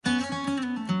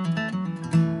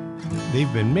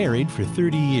They've been married for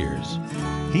 30 years.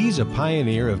 He's a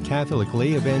pioneer of Catholic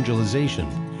lay evangelization,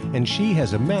 and she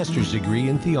has a master's degree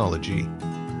in theology.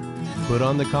 Put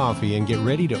on the coffee and get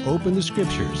ready to open the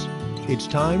scriptures. It's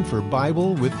time for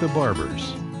Bible with the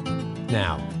Barbers.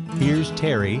 Now, here's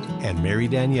Terry and Mary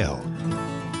Danielle.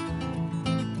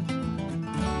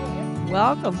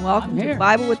 Welcome to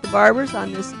Bible with the Barbers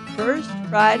on this first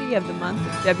Friday of the month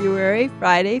of February,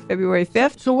 February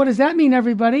 5th. So what does that mean,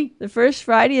 everybody? The first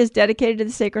Friday is dedicated to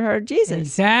the Sacred Heart of Jesus.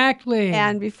 Exactly.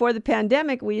 And before the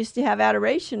pandemic, we used to have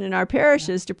adoration in our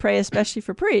parishes to pray especially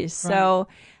for priests. Right. So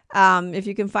if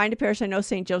you can find a parish, I know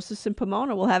St. Joseph's in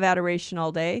Pomona will have adoration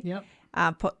all day. Yep.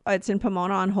 It's in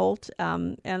Pomona on Holt.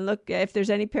 And look, if there's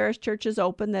any parish churches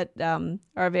open that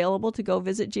are available to go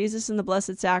visit Jesus in the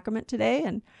Blessed Sacrament today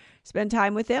and spend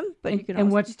time with him. But you can.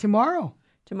 And what's tomorrow?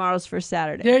 Tomorrow's First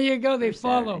Saturday. There you go. They First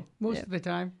follow Saturday. most of the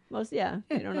time.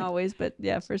 They don't always, but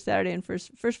yeah, First Saturday and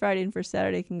First Friday and First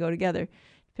Saturday can go together,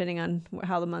 depending on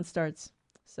how the month starts.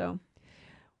 So,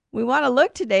 we want to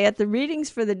look today at the readings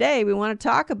for the day. We want to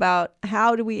talk about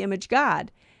how do we image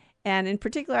God, and in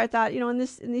particular, I thought, in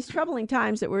these troubling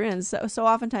times that we're in, so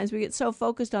oftentimes we get so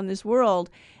focused on this world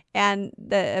and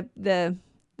the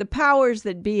powers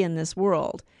that be in this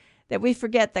world, that we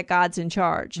forget that God's in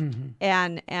charge.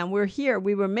 Mm-hmm. And we're here.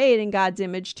 We were made in God's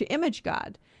image to image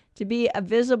God, to be a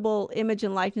visible image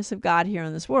and likeness of God here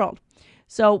in this world.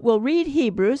 So we'll read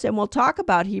Hebrews, and we'll talk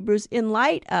about Hebrews in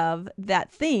light of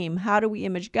that theme, how do we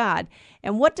image God?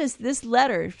 And what does this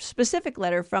letter, specific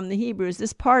letter from the Hebrews,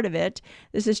 this part of it,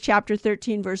 this is chapter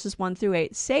 13, verses 1 through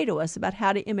 8, say to us about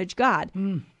how to image God?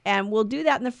 Mm. And we'll do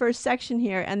that in the first section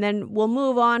here, and then we'll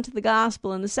move on to the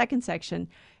gospel in the second section.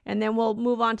 And then we'll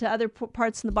move on to other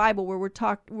parts in the Bible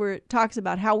where it talks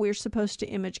about how we're supposed to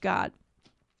image God.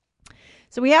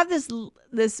 So we have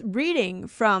this reading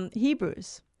from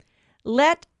Hebrews.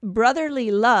 Let brotherly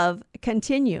love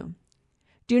continue.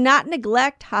 Do not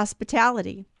neglect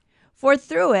hospitality, for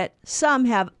through it some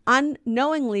have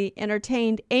unknowingly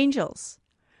entertained angels.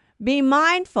 Be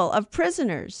mindful of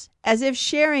prisoners, as if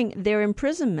sharing their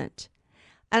imprisonment,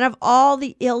 and of all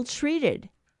the ill-treated,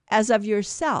 as of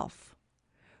yourself.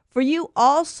 For you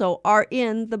also are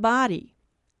in the body.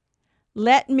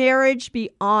 Let marriage be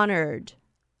honored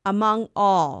among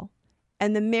all,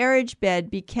 and the marriage bed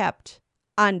be kept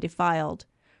undefiled.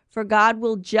 For God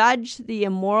will judge the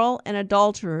immoral and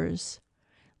adulterers.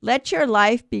 Let your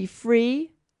life be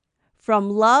free from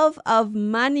love of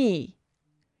money,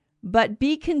 but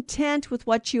be content with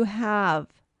what you have.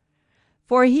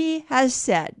 For he has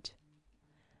said,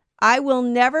 I will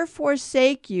never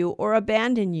forsake you or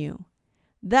abandon you.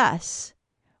 Thus,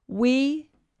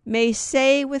 we may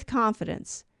say with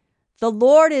confidence, the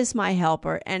Lord is my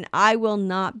helper, and I will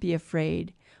not be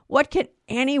afraid. What can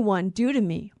anyone do to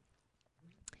me?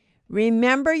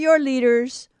 Remember your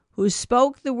leaders who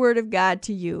spoke the word of God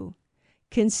to you.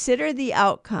 Consider the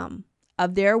outcome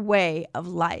of their way of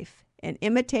life and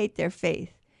imitate their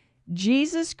faith.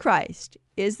 Jesus Christ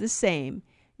is the same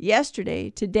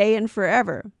yesterday, today, and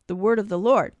forever, the word of the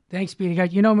Lord. Thanks be to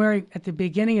God. Mary, at the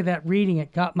beginning of that reading,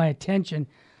 it got my attention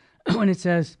when it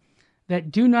says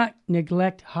that do not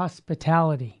neglect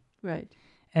hospitality. Right.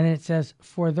 And it says,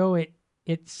 for though it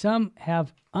some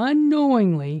have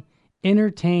unknowingly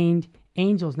entertained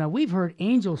angels. Now, we've heard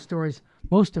angel stories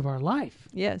most of our life.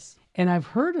 Yes. And I've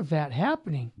heard of that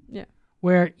happening. Yeah.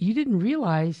 Where you didn't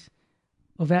realize,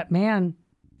 that man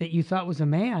that you thought was a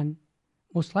man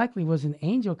most likely was an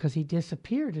angel because he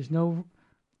disappeared. There's no...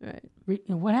 Right.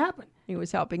 What happened? He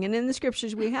was helping. And in the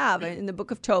scriptures we have, in the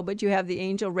book of Tobit, you have the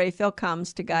angel Raphael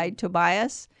comes to guide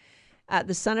Tobias,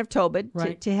 the son of Tobit,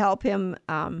 right, to help him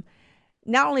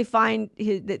not only find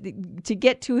to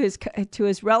get to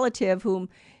his relative whom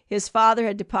his father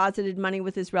had deposited money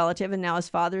with his relative, and now his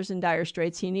father's in dire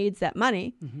straits. He needs that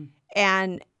money. Mm-hmm.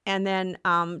 And then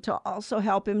to also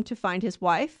help him to find his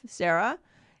wife, Sarah,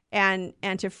 and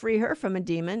to free her from a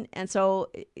demon. And so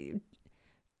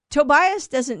Tobias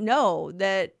doesn't know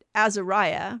that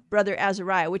brother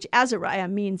Azariah, which Azariah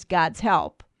means God's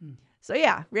help. So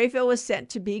yeah, Raphael was sent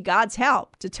to be God's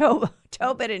help to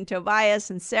Tobit and Tobias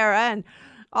and Sarah and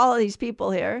all of these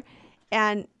people here.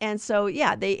 And so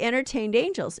yeah, they entertained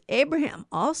angels. Abraham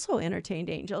also entertained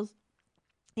angels.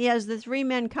 He has the three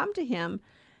men come to him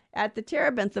at the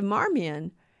terebinth of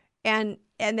Marmion, and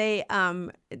they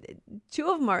two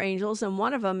of them are angels, and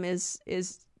one of them is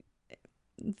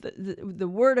the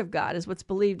word of God, is what's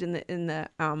believed in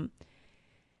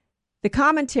the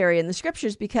commentary in the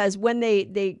scriptures, because when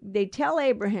they tell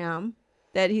Abraham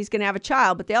that he's going to have a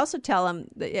child, but they also tell him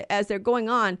that as they're going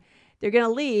on, they're going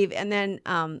to leave, and then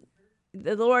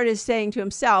the Lord is saying to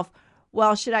himself,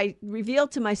 well, should I reveal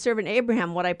to my servant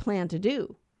Abraham what I plan to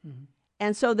do?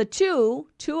 And so the two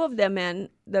of the men,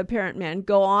 the apparent men,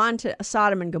 go on to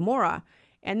Sodom and Gomorrah.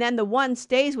 And then the one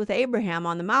stays with Abraham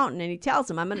on the mountain, and he tells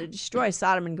him, I'm going to destroy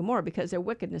Sodom and Gomorrah because their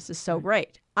wickedness is so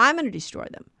great. I'm going to destroy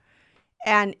them.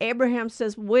 And Abraham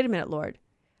says, wait a minute, Lord.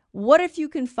 What if you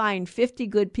can find 50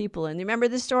 good people? And remember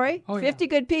this story? Oh, 50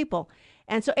 good people.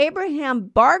 And so Abraham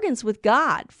bargains with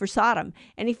God for Sodom.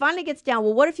 And he finally gets down,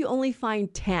 well, what if you only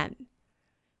find 10?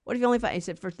 What if you only find, he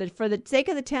said, for the sake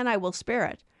of the 10, I will spare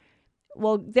it.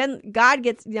 Well, then God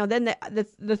gets, then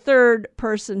the third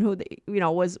person who,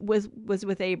 was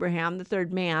with Abraham, the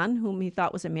third man, whom he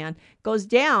thought was a man, goes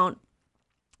down.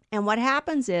 And what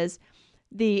happens is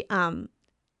it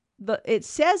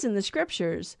says in the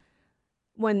scriptures,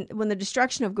 when the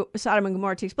destruction of Sodom and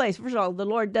Gomorrah takes place, first of all, the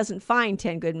Lord doesn't find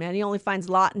 10 good men. He only finds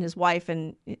Lot and his wife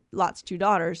and Lot's 2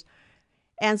 daughters.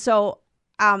 And so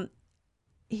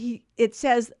it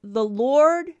says, the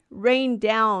Lord rained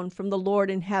down from the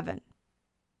Lord in heaven.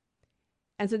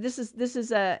 And so this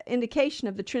is a indication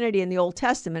of the Trinity in the Old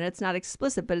Testament. It's not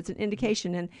explicit, but it's an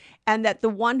indication, and that the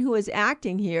one who is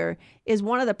acting here is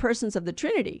one of the persons of the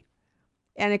Trinity.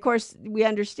 And of course, we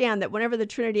understand that whenever the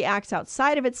Trinity acts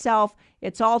outside of itself,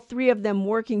 it's all 3 of them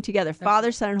working together,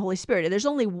 Father, Son, and Holy Spirit. There's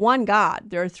only one God.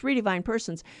 There are 3 divine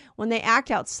persons. When they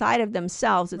act outside of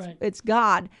themselves, it's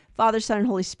God, Father, Son, and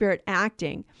Holy Spirit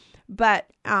acting. But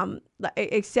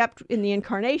except in the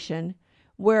incarnation,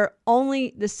 where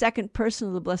only the second person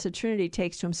of the Blessed Trinity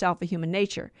takes to himself a human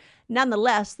nature.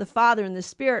 Nonetheless, the Father and the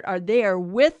Spirit are there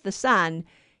with the Son,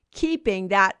 keeping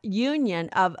that union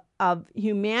of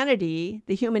humanity,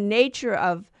 the human nature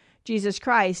of Jesus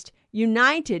Christ,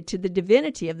 united to the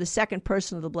divinity of the second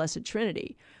person of the Blessed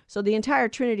Trinity. So the entire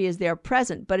Trinity is there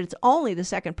present, but it's only the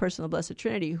second person of the Blessed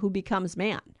Trinity who becomes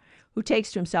man, who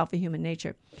takes to himself a human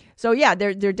nature. So yeah, there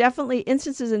are definitely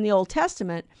instances in the Old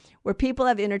Testament where people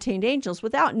have entertained angels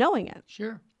without knowing it.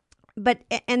 Sure.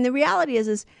 And the reality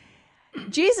is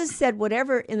Jesus said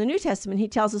whatever, in the New Testament, he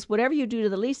tells us, whatever you do to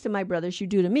the least of my brothers, you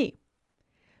do to me.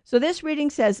 So this reading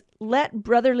says, let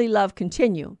brotherly love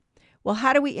continue. Well,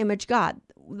 how do we image God?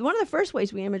 One of the first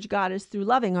ways we image God is through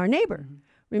loving our neighbor. Mm-hmm.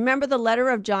 Remember, the letter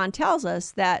of John tells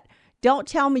us that don't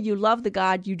tell me you love the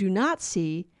God you do not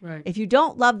see, right, if you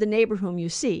don't love the neighbor whom you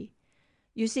see.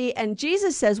 You see, and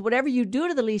Jesus says, whatever you do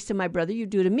to the least of my brother, you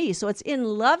do to me. So it's in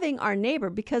loving our neighbor,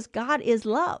 because God is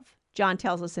love. John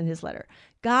tells us in his letter,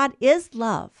 God is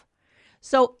love.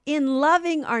 So in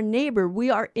loving our neighbor, we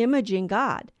are imaging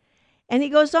God. And he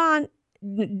goes on,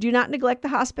 do not neglect the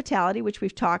hospitality, which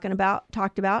we've talked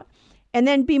about, and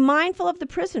then be mindful of the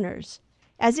prisoners,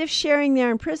 as if sharing their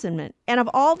imprisonment, and of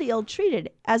all the ill-treated,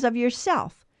 as of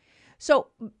yourself. So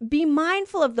be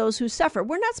mindful of those who suffer.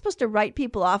 We're not supposed to write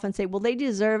people off and say, well, they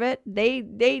deserve it.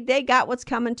 They got what's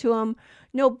coming to them.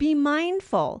 No, be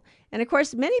mindful. And of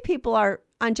course, many people are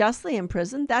unjustly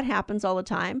imprisoned. That happens all the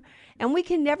time. And we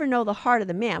can never know the heart of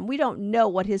the man. We don't know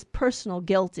what his personal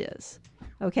guilt is.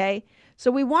 Okay?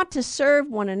 So we want to serve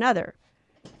one another.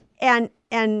 And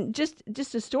just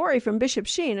a story from Bishop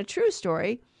Sheen, a true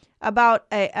story, about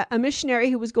a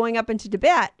missionary who was going up into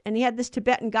Tibet, and he had this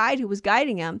Tibetan guide who was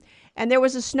guiding him, and there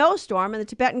was a snowstorm, and the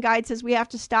Tibetan guide says, we have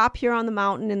to stop here on the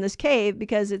mountain in this cave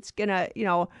because it's gonna,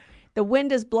 the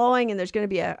wind is blowing and there's gonna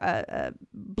be a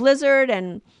blizzard,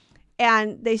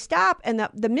 and they stop, and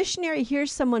the missionary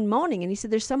hears someone moaning, and he said,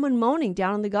 there's someone moaning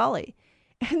down in the gully.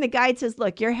 And the guide says,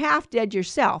 look, you're half dead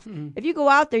yourself. Mm-hmm. If you go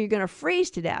out there, you're gonna freeze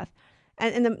to death.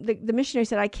 And the missionary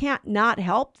said, I can't not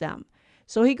help them.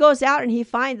 So he goes out and he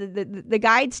finds the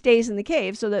guide stays in the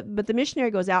cave. But the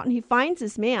missionary goes out and he finds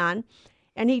this man,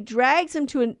 and he drags him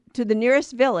to the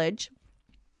nearest village,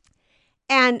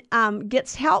 and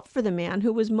gets help for the man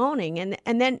who was moaning.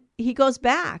 And then he goes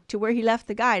back to where he left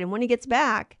the guide. And when he gets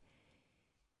back,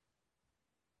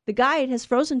 the guide has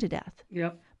frozen to death.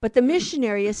 Yep. But the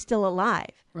missionary is still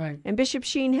alive. Right. And Bishop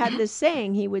Sheen had this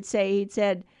saying. He'd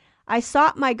said, I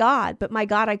sought my God, but my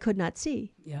God I could not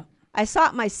see. Yeah. I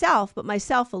sought myself, but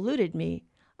myself eluded me.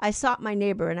 I sought my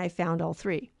neighbor, and I found all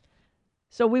 3.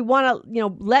 So we want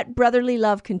to, let brotherly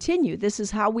love continue. This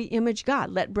is how we image God.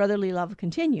 Let brotherly love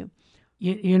continue.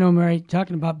 Mary,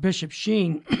 talking about Bishop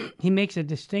Sheen, he makes a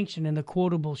distinction in the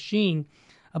quotable Sheen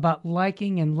about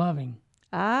liking and loving.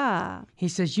 Ah. He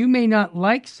says, you may not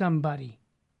like somebody,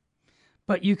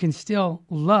 but you can still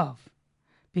love,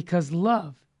 because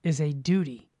love is a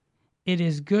duty. It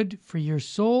is good for your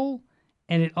soul,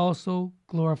 and it also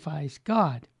glorifies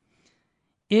God.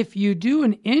 If you do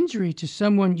an injury to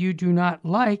someone you do not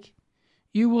like,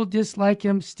 you will dislike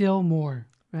him still more.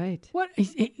 Right.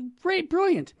 Great,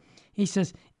 brilliant. He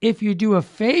says, if you do a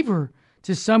favor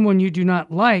to someone you do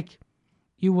not like,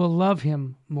 you will love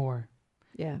him more.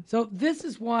 Yeah. So this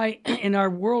is why in our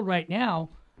world right now,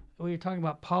 we are talking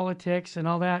about politics and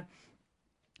all that,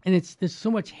 and there's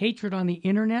so much hatred on the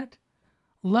internet.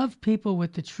 Love people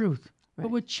with the truth,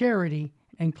 but with charity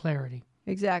and clarity.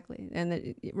 Exactly. And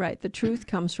the truth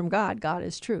comes from God. God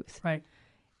is truth. Right.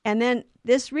 And then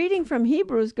this reading from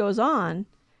Hebrews goes on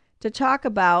to talk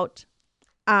about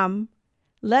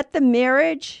let the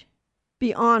marriage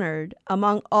be honored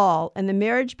among all, and the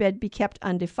marriage bed be kept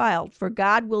undefiled, for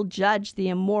God will judge the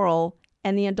immoral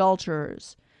and the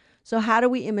adulterers. So how do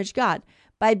we image God?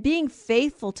 By being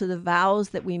faithful to the vows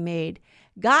that we made.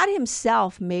 God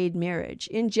himself made marriage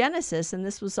in Genesis, and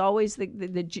this was always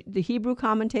the Hebrew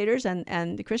commentators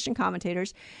and the Christian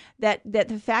commentators, that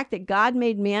the fact that God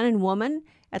made man and woman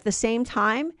at the same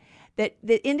time, that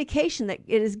the indication that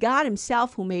it is God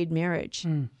himself who made marriage.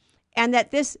 And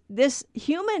that this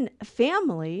human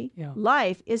family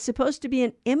life is supposed to be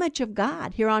an image of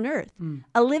God here on earth,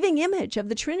 a living image of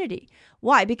the Trinity.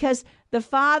 Why? Because the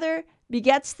Father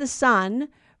begets the Son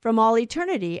from all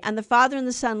eternity, and the Father and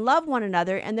the Son love one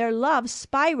another, and their love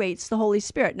spirates the Holy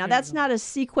Spirit. Now, that's not a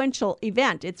sequential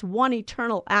event. It's one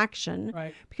eternal action,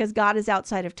 because God is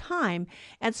outside of time.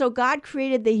 And so God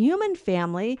created the human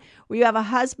family where you have a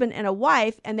husband and a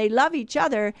wife, and they love each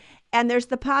other, and there's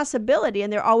the possibility,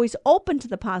 and they're always open to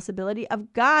the possibility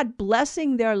of God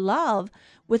blessing their love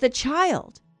with a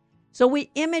child. So we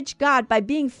image God by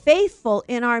being faithful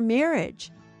in our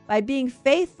marriage, by being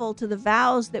faithful to the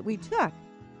vows that we took.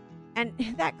 And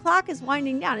that clock is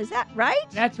winding down. Is that right?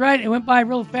 That's right. It went by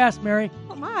real fast, Mary.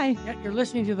 Oh, my. Yeah, you're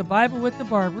listening to The Bible with the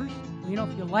Barbers. You know,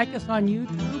 if you like us on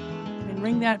YouTube and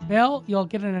ring that bell, you'll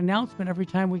get an announcement every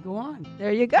time we go on.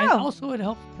 There you go. And also, it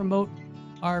helps promote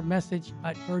our message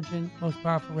at Virgin Most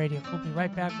Powerful Radio. We'll be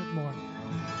right back with more.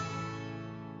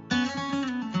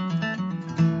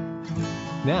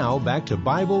 Now, back to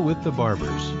Bible with the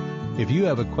Barbers. If you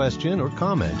have a question or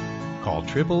comment, call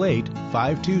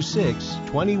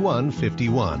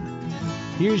 888-526-2151.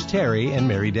 Here's Terry and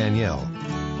Mary Danielle.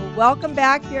 Well, welcome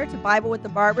back here to Bible with the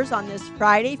Barbers on this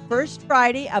Friday, first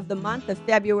Friday of the month of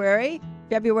February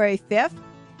 5th.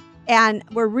 And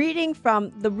we're reading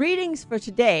from the readings for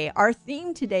today. Our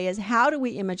theme today is how do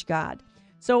we image God?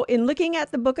 So in looking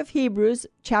at the book of Hebrews,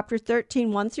 chapter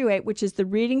 13, 1 through 8, which is the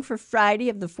reading for Friday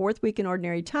of the fourth week in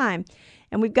Ordinary Time,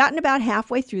 and we've gotten about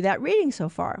halfway through that reading so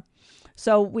far.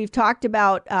 So we've talked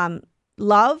about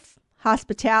love,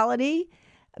 hospitality,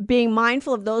 being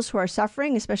mindful of those who are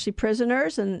suffering, especially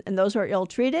prisoners and those who are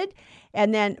ill-treated,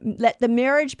 and then let the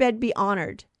marriage bed be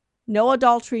honored. No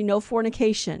adultery, no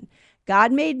fornication.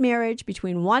 God made marriage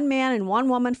between one man and one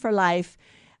woman for life,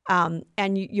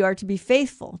 and you are to be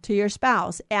faithful to your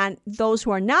spouse. And those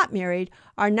who are not married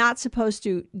are not supposed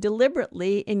to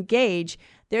deliberately engage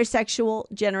their sexual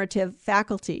generative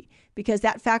faculty, because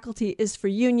that faculty is for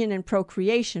union and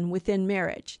procreation within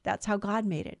marriage. That's how God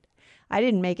made it. I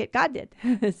didn't make it, God did.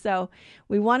 So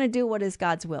we want to do what is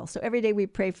God's will. So every day we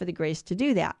pray for the grace to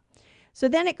do that. So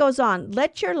then it goes on,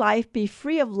 let your life be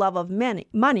free of love of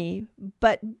money,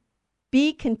 but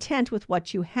be content with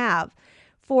what you have.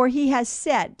 For he has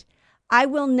said, I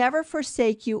will never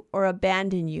forsake you or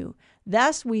abandon you.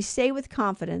 Thus we say with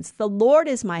confidence, the Lord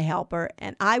is my helper,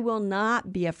 and I will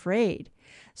not be afraid.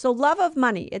 So love of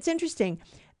money. It's interesting.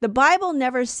 The Bible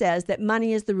never says that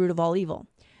money is the root of all evil.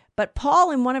 But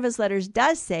Paul, in one of his letters,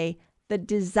 does say the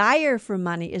desire for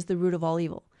money is the root of all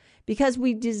evil. Because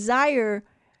we desire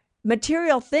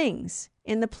material things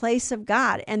in the place of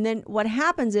God. And then what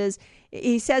happens is,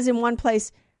 he says in one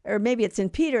place, or maybe it's in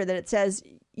Peter, that it says,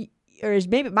 or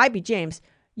maybe it might be James,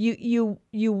 you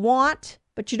want,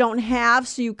 but you don't have,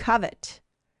 so you covet.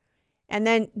 And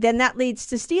then that leads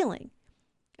to stealing.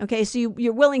 Okay, so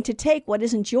you're willing to take what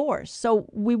isn't yours. So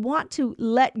we want to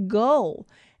let go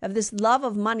of this love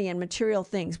of money and material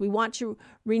things. We want to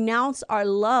renounce our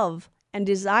love and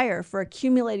desire for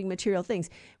accumulating material things.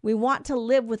 We want to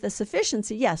live with a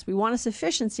sufficiency. Yes, we want a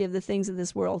sufficiency of the things of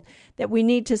this world that we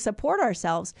need to support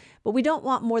ourselves, but we don't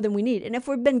want more than we need. And if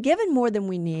we've been given more than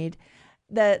we need,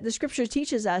 the scripture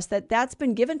teaches us that that's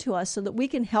been given to us so that we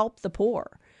can help the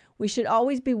poor. We should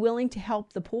always be willing to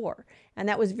help the poor. And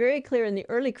that was very clear in the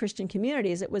early Christian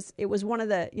communities. It was one of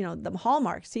the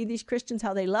hallmarks. See these Christians,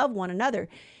 how they love one another.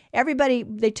 Everybody,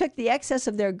 they took the excess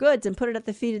of their goods and put it at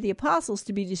the feet of the apostles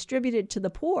to be distributed to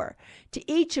the poor,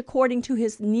 to each according to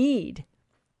his need.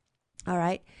 All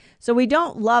right. So we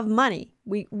don't love money.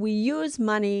 We use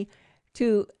money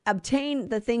to obtain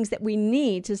the things that we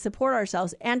need to support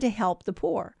ourselves and to help the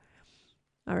poor.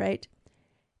 All right.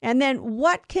 And then,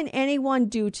 what can anyone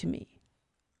do to me?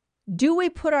 Do we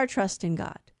put our trust in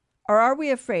God? or are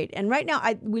we afraid? And right now,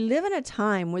 we live in a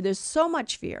time where there's so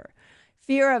much fear.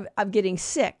 Fear of getting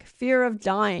sick, fear of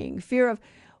dying, fear of,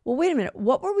 well, wait a minute,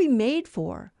 what were we made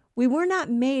for? We were not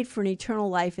made for an eternal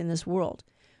life in this world.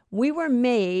 We were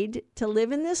made to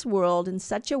live in this world in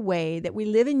such a way that we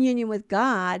live in union with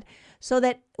God so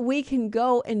that we can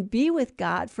go and be with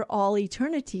God for all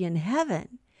eternity in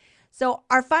heaven. So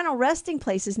our final resting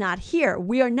place is not here.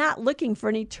 We are not looking for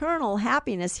an eternal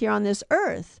happiness here on this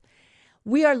earth.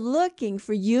 We are looking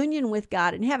for union with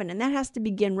God in heaven, and that has to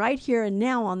begin right here and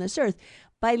now on this earth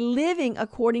by living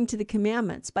according to the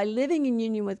commandments, by living in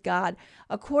union with God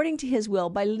according to his will,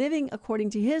 by living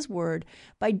according to his word,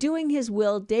 by doing his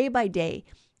will day by day.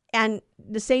 And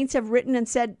the saints have written and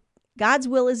said, God's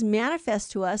will is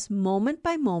manifest to us moment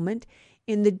by moment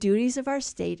in the duties of our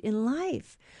state in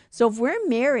life. So if we're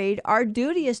married, our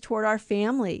duty is toward our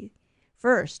family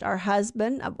first, our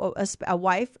husband, a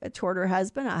wife toward her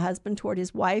husband, a husband toward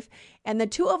his wife, and the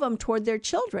two of them toward their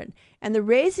children, and the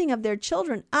raising of their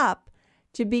children up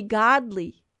to be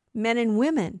godly men and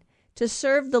women, to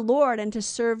serve the Lord and to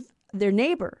serve their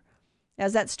neighbor.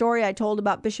 As that story I told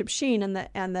about Bishop Sheen and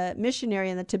the missionary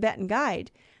and the Tibetan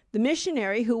guide. The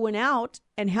missionary who went out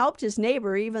and helped his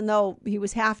neighbor, even though he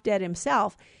was half dead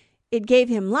himself, it gave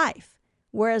him life.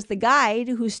 Whereas the guide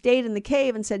who stayed in the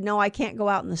cave and said, no, I can't go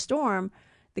out in the storm,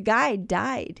 the guide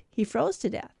died. He froze to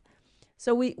death.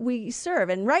 So we serve.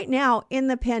 And right now, in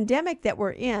the pandemic that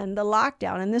we're in, the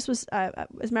lockdown, and this was, as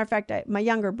a matter of fact, my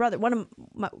younger brother, one of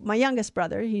my youngest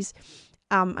brother,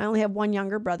 I only have one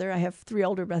younger brother. I have 3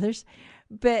 older brothers.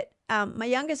 But my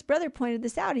youngest brother pointed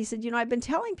this out. He said, I've been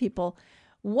telling people,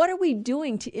 what are we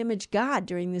doing to image God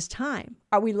during this time?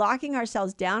 Are we locking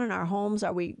ourselves down in our homes?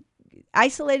 Are we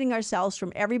isolating ourselves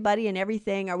from everybody and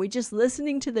everything? Are we just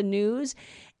listening to the news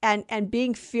and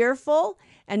being fearful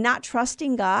and not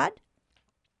trusting God?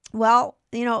 Well,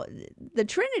 the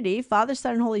Trinity, Father,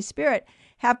 Son, and Holy Spirit,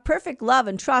 have perfect love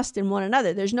and trust in one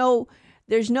another. There's no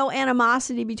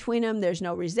animosity between them. There's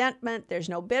no resentment. There's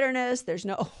no bitterness. There's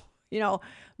no,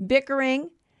 bickering.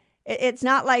 It's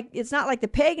not like the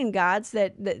pagan gods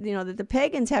that the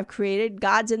pagans have created,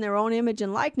 gods in their own image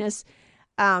and likeness,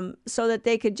 so that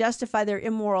they could justify their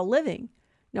immoral living.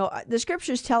 No, the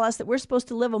scriptures tell us that we're supposed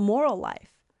to live a moral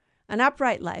life, an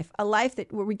upright life, a life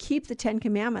where we keep the 10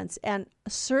 commandments and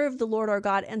serve the Lord our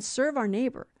God and serve our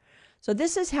neighbor. So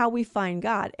this is how we find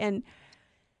God. And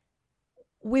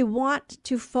we want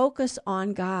to focus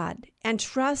on God and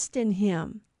trust in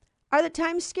him. Are the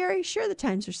times scary? Sure, the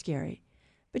times are scary.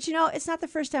 But it's not the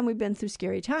first time we've been through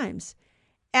scary times.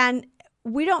 And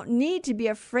we don't need to be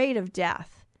afraid of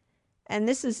death. And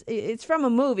it's from a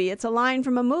movie. It's a line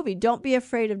from a movie. Don't be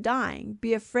afraid of dying.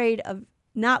 Be afraid of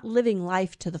not living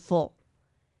life to the full.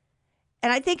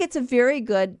 And I think it's a very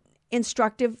good,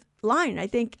 instructive line. I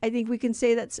think we can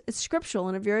say that's scriptural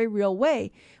in a very real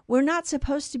way. We're not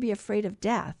supposed to be afraid of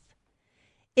death.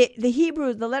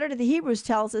 The letter to the Hebrews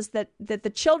tells us that the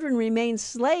children remain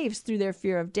slaves through their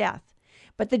fear of death.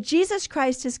 But that Jesus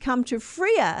Christ has come to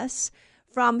free us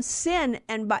from sin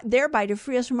and thereby to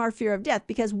free us from our fear of death.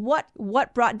 Because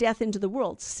what brought death into the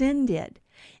world? Sin did.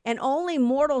 And only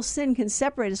mortal sin can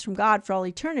separate us from God for all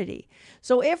eternity.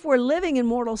 So if we're living in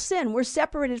mortal sin, we're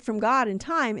separated from God in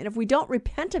time. And if we don't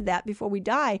repent of that before we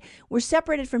die, we're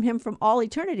separated from him from all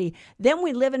eternity. Then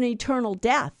we live in eternal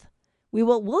death.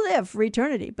 We'll live for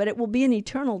eternity, but it will be an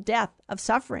eternal death of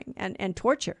suffering and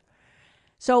torture.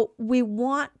 So we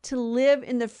want to live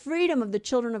in the freedom of the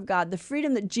children of God, the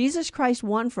freedom that Jesus Christ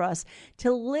won for us,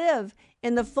 to live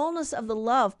in the fullness of the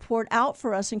love poured out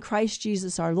for us in Christ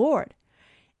Jesus our Lord.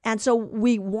 And so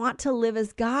we want to live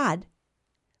as God.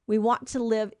 We want to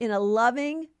live in a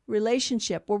loving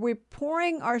relationship where we're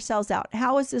pouring ourselves out.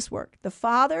 How does this work? The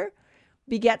Father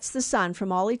begets the Son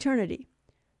from all eternity.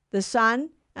 The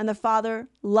Son and the Father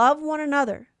love one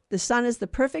another. The Son is the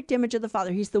perfect image of the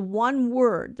Father. He's the one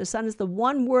word. The Son is the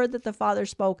one word that the Father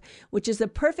spoke, which is the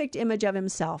perfect image of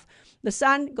himself. The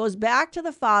Son goes back to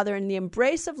the Father, and the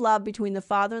embrace of love between the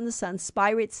Father and the Son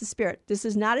spirates the Spirit. This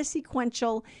is not a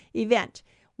sequential event.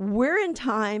 We're in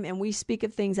time, and we speak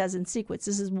of things as in sequence.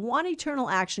 This is one eternal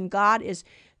action. God is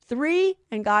 3,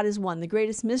 and God is 1, the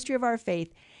greatest mystery of our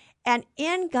faith. And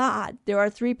in God, there are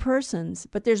 3 persons,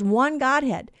 but there's one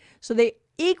Godhead. So they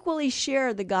equally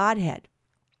share the Godhead.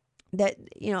 That,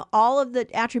 all of the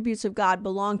attributes of God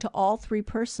belong to all 3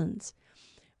 persons.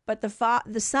 But the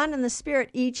Son and the Spirit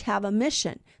each have a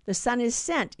mission. The Son is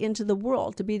sent into the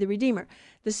world to be the Redeemer.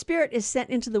 The Spirit is sent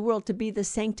into the world to be the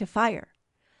Sanctifier.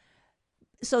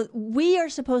 So we are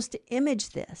supposed to image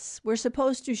this. We're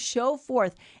supposed to show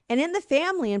forth. And in the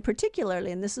family in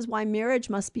particularly, and this is why marriage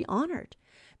must be honored.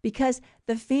 because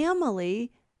the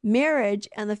family, marriage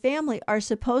and the family are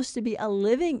supposed to be a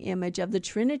living image of the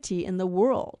Trinity in the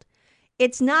world.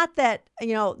 It's not that,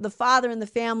 the father in the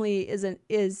family is an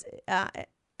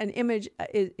image,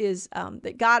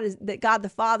 that God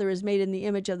the Father is made in the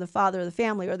image of the father of the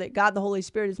family, or that God the Holy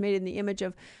Spirit is made in the image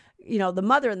of, the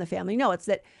mother in the family. No, it's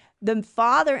that the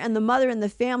father and the mother in the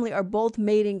family are both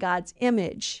made in God's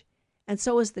image, and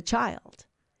so is the child.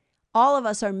 All of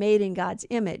us are made in God's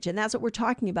image, and that's what we're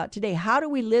talking about today. How do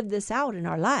we live this out in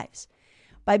our lives?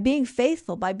 By being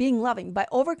faithful, by being loving, by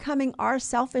overcoming our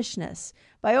selfishness,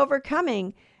 by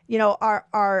overcoming, our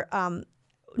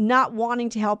not wanting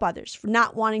to help others,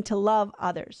 not wanting to love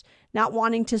others, not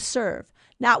wanting to serve,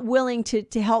 not willing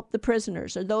to help the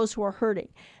prisoners or those who are hurting,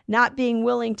 not being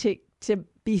willing to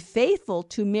be faithful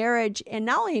to marriage, and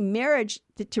not only marriage,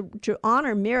 to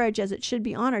honor marriage as it should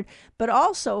be honored, but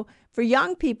also for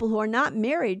young people who are not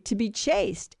married to be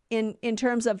chaste in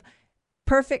terms of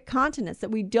perfect continence,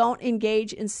 that we don't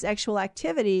engage in sexual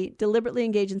activity, deliberately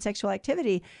engage in sexual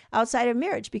activity outside of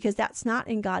marriage, because that's not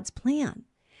in God's plan.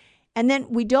 And then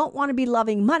we don't want to be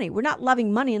loving money. We're not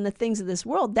loving money in the things of this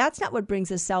world. That's not what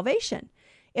brings us salvation.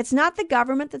 It's not the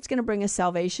government that's going to bring us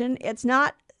salvation. It's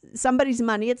not somebody's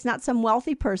money. It's not some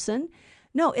wealthy person.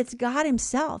 No, it's God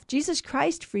himself. Jesus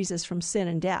Christ frees us from sin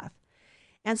and death.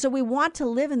 And so we want to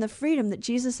live in the freedom that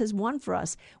Jesus has won for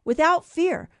us without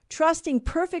fear, trusting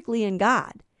perfectly in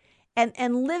God,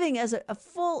 and living as a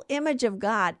full image of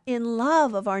God in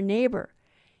love of our neighbor.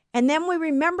 And then we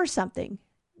remember something.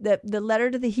 The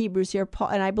letter to the Hebrews here, Paul,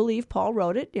 and I believe Paul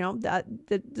wrote it.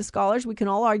 The scholars, we can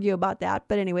all argue about that.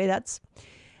 But anyway,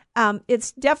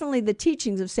 it's definitely the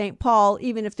teachings of St. Paul,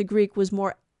 even if the Greek was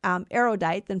more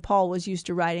erudite than Paul was used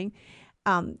to writing.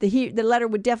 The letter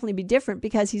would definitely be different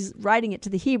because he's writing it to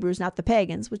the Hebrews, not the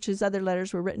pagans, which his other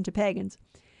letters were written to pagans.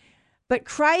 But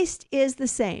Christ is the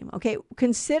same. Okay,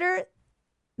 consider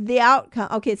the outcome.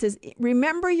 Okay, it says,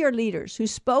 remember your leaders who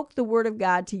spoke the word of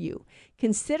God to you.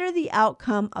 Consider the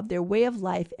outcome of their way of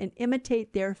life and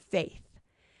imitate their faith.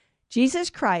 Jesus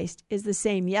Christ is the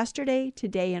same yesterday,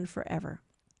 today, and forever.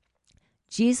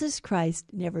 Jesus Christ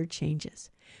never changes.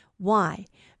 Why?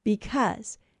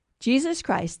 Because Jesus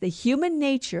Christ, the human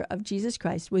nature of Jesus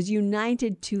Christ, was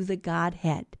united to the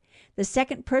Godhead. The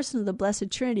second person of the Blessed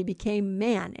Trinity became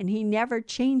man, and he never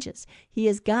changes. He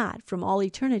is God from all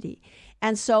eternity.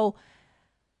 And so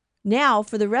now,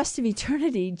 for the rest of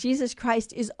eternity, Jesus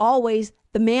Christ is always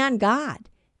the man God,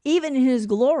 even in his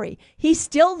glory. He's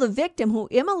still the victim who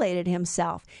immolated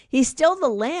himself. He's still the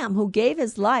lamb who gave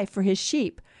his life for his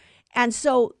sheep. And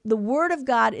so the word of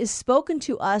God is spoken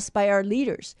to us by our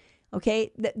leaders.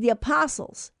 Okay, the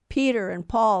apostles, Peter and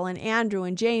Paul and Andrew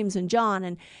and James and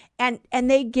John, and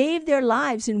they gave their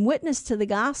lives in witness to the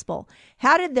gospel.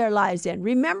 How did their lives end?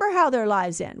 Remember how their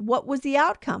lives end. What was the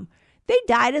outcome? They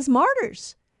died as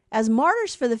martyrs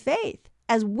for the faith,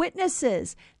 as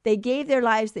witnesses. They gave their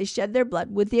lives, they shed their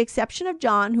blood, with the exception of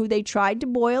John, who they tried to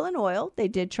boil in oil. They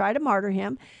did try to martyr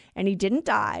him, and he didn't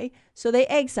die, so they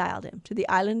exiled him to the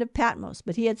island of Patmos.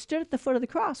 But he had stood at the foot of the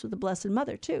cross with the Blessed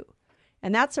Mother, too.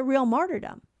 And that's a real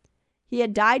martyrdom. He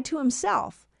had died to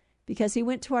himself because he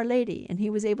went to Our Lady, and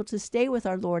he was able to stay with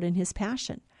our Lord in his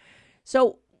passion.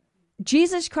 So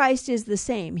Jesus Christ is the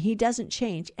same. He doesn't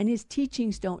change, and his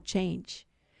teachings don't change.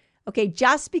 Okay,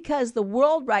 just because the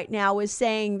world right now is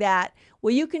saying that,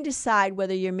 well, you can decide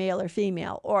whether you're male or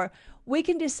female, or we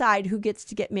can decide who gets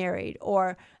to get married,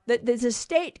 or the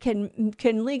state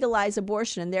can legalize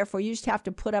abortion, and therefore you just have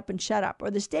to put up and shut up,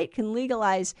 or the state can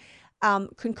legalize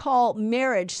can call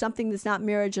marriage something that's not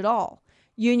marriage at all.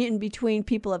 Union between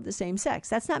people of the same sex.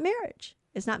 That's not marriage.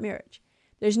 It's not marriage.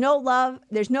 There's no love,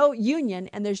 there's no union,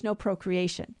 and there's no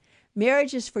procreation.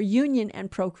 Marriage is for union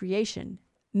and procreation,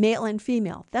 male and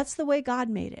female. That's the way God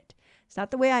made it. It's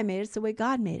not the way I made it, it's the way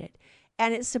God made it.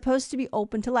 And it's supposed to be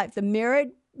open to life. The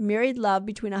married love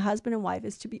between a husband and wife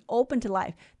is to be open to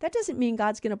life. That doesn't mean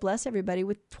God's going to bless everybody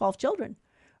with 12 children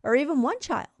or even one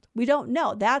child. We don't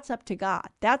know. That's up to God.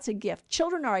 That's a gift.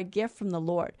 Children are a gift from the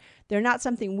Lord. They're not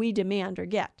something we demand or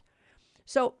get.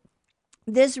 So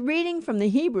this reading from the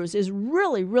Hebrews is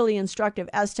really, really instructive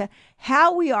as to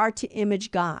how we are to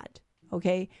image God,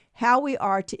 okay? How we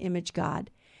are to image God.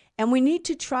 And we need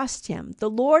to trust him. The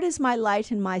Lord is my light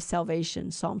and my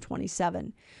salvation, Psalm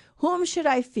 27. Whom should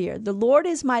I fear? The Lord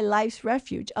is my life's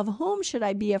refuge. Of whom should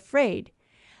I be afraid?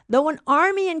 Though an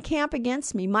army encamp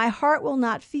against me, my heart will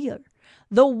not fear.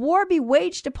 Though war be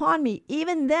waged upon me,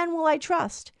 even then will I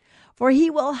trust. For he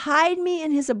will hide me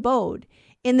in his abode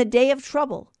in the day of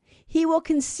trouble. He will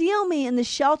conceal me in the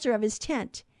shelter of his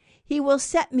tent. He will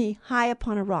set me high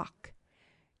upon a rock.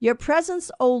 Your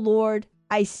presence, O Lord,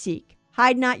 I seek.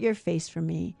 Hide not your face from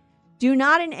me. Do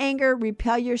not in anger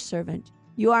repel your servant.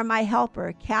 You are my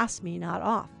helper. Cast me not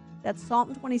off. That's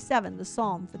Psalm 27, the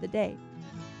psalm for the day.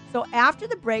 So after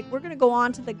the break, we're going to go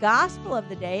on to the gospel of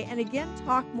the day and again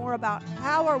talk more about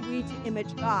how are we to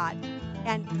image God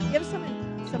and give some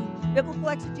biblical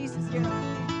exegesis here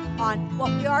on what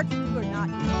we are to do or not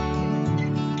do.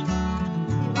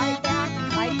 Be right back,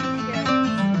 right here.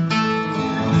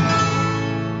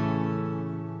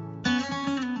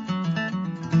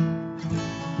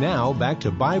 Now back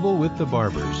to Bible with the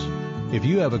Barbers. If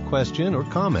you have a question or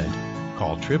comment,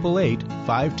 call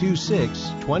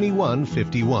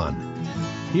 888-526-2151.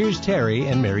 Here's Terry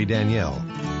and Mary Danielle.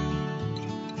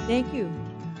 Thank you.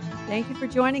 Thank you for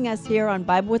joining us here on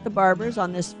Bible with the Barbers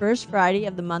on this first Friday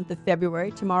of the month of February.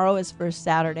 Tomorrow is First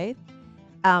Saturday.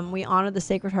 We honor the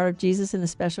Sacred Heart of Jesus in a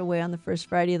special way on the first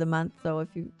Friday of the month. So if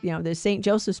the St.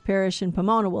 Joseph's Parish in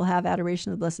Pomona will have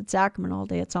Adoration of the Blessed Sacrament all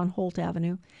day. It's on Holt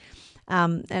Avenue.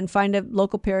 And find a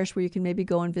local parish where you can maybe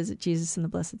go and visit Jesus in the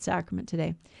Blessed Sacrament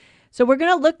today. So we're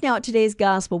going to look now at today's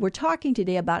gospel. We're talking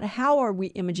today about how are we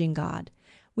imaging God.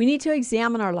 We need to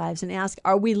examine our lives and ask,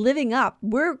 are we living up?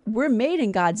 We're made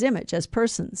in God's image as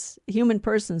persons, human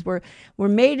persons. We're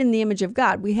made in the image of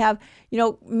God. We have,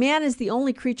 man is the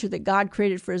only creature that God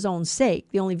created for his own sake,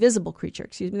 the only visible creature,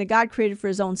 that God created for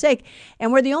his own sake.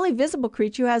 And we're the only visible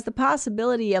creature who has the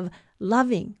possibility of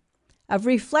loving, of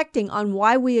reflecting on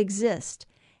why we exist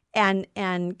and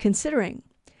considering.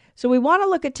 So we want to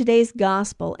look at today's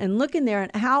gospel and look in there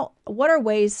and what are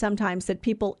ways sometimes that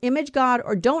people image God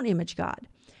or don't image God.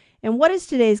 And what is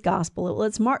today's gospel? Well,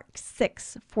 it's Mark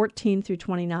 6, 14 through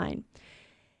 29.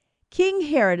 King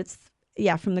Herod,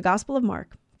 from the Gospel of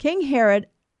Mark. King Herod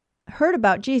heard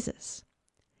about Jesus,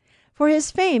 for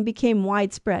his fame became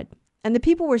widespread, and the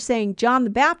people were saying, John the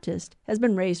Baptist has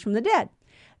been raised from the dead.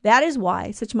 That is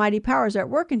why such mighty powers are at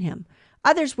work in him.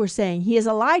 Others were saying, he is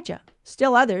Elijah.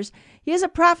 Still others, he is a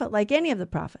prophet like any of the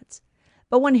prophets.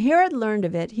 But when Herod learned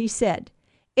of it, he said,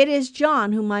 it is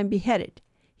John whom I beheaded.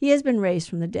 He has been raised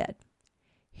from the dead.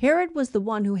 Herod was the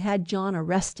one who had John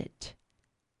arrested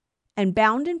and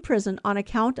bound in prison on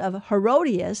account of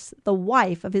Herodias, the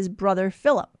wife of his brother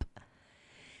Philip,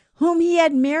 whom he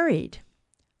had married.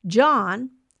 John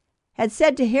had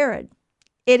said to Herod,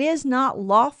 it is not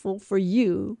lawful for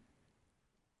you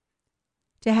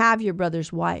to have your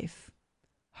brother's wife.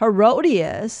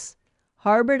 Herodias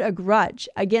harbored a grudge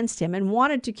against him and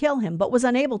wanted to kill him, but was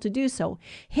unable to do so.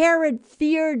 Herod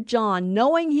feared John,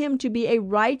 knowing him to be a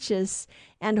righteous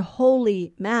and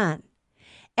holy man,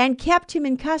 and kept him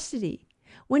in custody.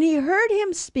 When he heard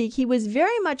him speak, he was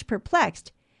very much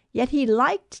perplexed, yet he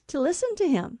liked to listen to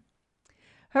him.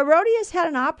 Herodias had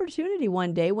an opportunity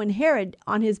one day when Herod,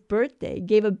 on his birthday,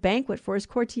 gave a banquet for his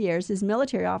courtiers, his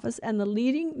military office, and the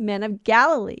leading men of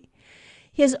Galilee.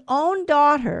 His own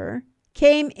daughter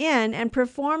came in and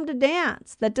performed a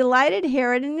dance that delighted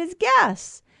Herod and his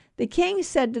guests. The king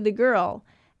said to the girl,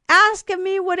 ask of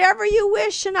me whatever you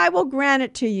wish, and I will grant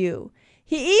it to you.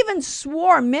 He even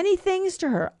swore many things to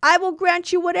her. I will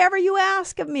grant you whatever you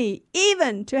ask of me,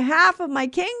 even to half of my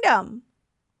kingdom.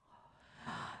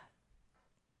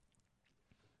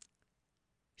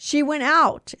 She went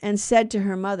out and said to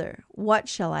her mother, what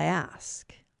shall I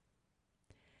ask?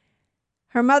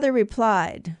 Her mother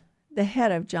replied, the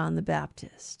head of John the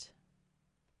Baptist.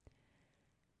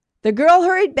 The girl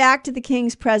hurried back to the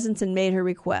king's presence and made her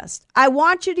request. I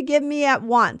want you to give me at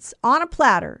once, on a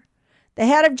platter, the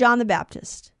head of John the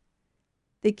Baptist.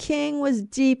 The king was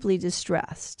deeply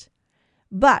distressed,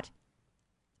 but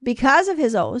because of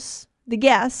his oaths, the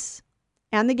guests,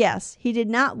 he did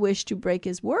not wish to break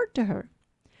his word to her.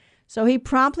 So he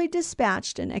promptly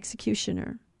dispatched an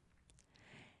executioner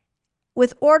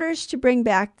with orders to bring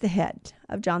back the head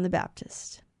of John the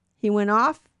Baptist. He went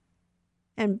off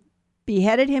and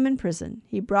beheaded him in prison.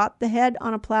 He brought the head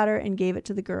on a platter and gave it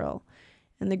to the girl,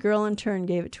 and the girl in turn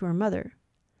gave it to her mother.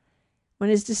 When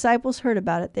his disciples heard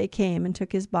about it, they came and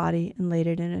took his body and laid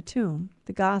it in a tomb.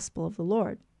 The gospel of the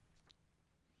Lord.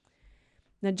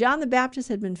 Now, John the Baptist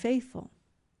had been faithful.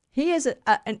 He is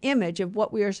an image of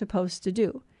what we are supposed to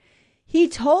do. He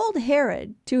told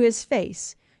Herod to his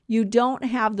face, you don't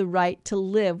have the right to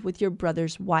live with your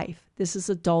brother's wife. This is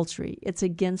adultery. It's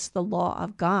against the law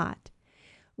of God.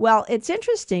 Well, it's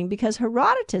interesting because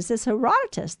Herodotus,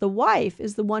 the wife,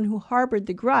 is the one who harbored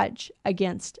the grudge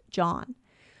against John.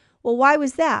 Well, why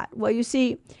was that? Well, you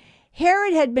see,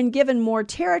 Herod had been given more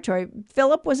territory.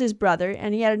 Philip was his brother,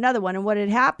 and he had another one. And what had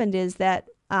happened is that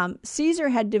Caesar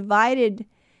had divided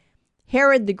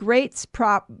Herod the Great's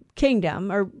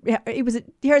kingdom, or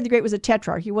Herod the Great was a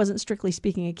tetrarch. He wasn't strictly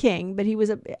speaking a king, but he was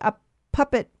a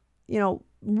puppet,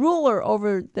 ruler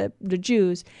over the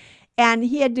Jews, and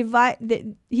he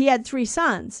had 3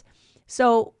 sons.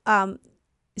 So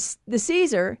the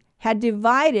Caesar had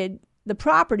divided the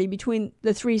property between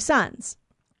the 3 sons,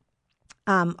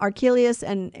 Archelaus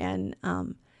and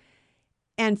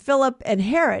Philip and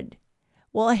Herod.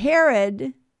 Well,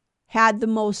 Herod had the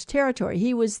most territory.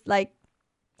 He was like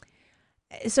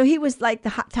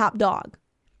the top dog.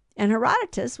 And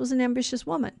Herodotus was an ambitious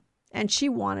woman, and she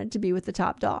wanted to be with the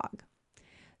top dog.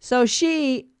 So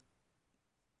she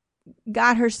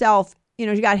got herself,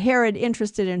 she got Herod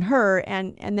interested in her,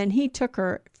 and then he took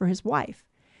her for his wife.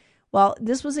 Well,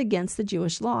 this was against the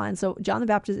Jewish law, and so John the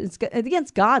Baptist, it's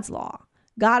against God's law.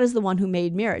 God is the one who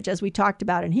made marriage, as we talked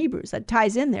about in Hebrews. That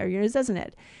ties in there, doesn't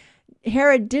it?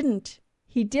 Herod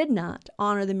did not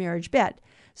honor the marriage bed.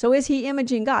 So is he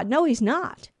imaging God? No, he's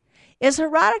not. Is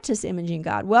Herodotus imaging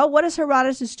God? Well, what is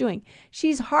Herodotus doing?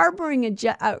 She's harboring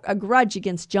a grudge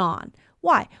against John.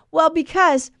 Why? Well,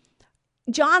 because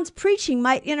John's preaching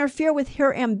might interfere with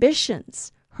her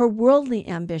ambitions, her worldly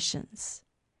ambitions.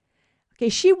 Okay,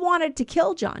 she wanted to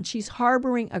kill John. She's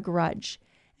harboring a grudge,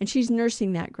 and she's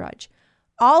nursing that grudge.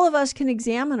 All of us can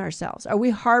examine ourselves. Are we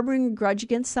harboring a grudge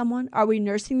against someone? Are we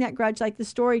nursing that grudge? Like the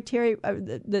story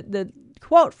the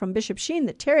quote from Bishop Sheen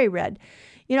that Terry read.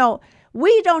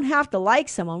 We don't have to like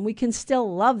someone. We can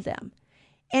still love them.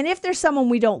 And if there's someone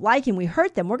we don't like and we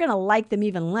hurt them, we're going to like them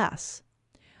even less.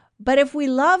 But if we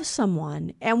love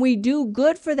someone and we do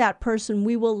good for that person,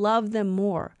 we will love them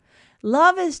more.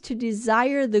 Love is to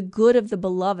desire the good of the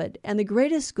beloved, and the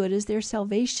greatest good is their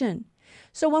salvation.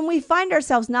 So when we find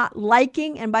ourselves not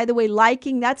liking, and by the way,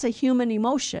 liking, that's a human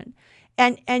emotion.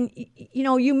 And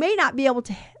you may not be able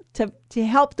to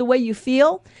help the way you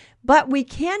feel, but we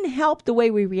can help the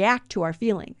way we react to our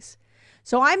feelings.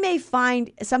 So I may find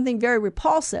something very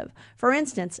repulsive. For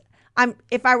instance,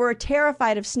 if I were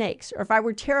terrified of snakes, or if I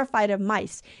were terrified of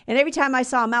mice, and every time I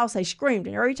saw a mouse, I screamed,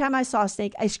 and every time I saw a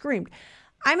snake, I screamed.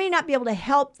 I may not be able to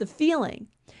help the feeling,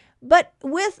 but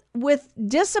with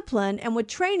discipline and with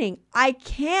training, I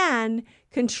can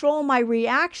control my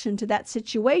reaction to that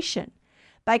situation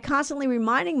by constantly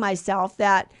reminding myself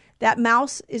that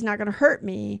mouse is not going to hurt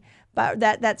me, but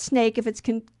that snake, if it's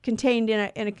contained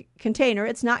in a container,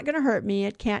 it's not going to hurt me.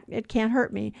 It can't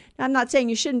hurt me. Now, I'm not saying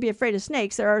you shouldn't be afraid of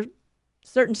snakes. There are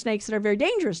certain snakes that are very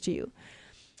dangerous to you.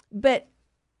 But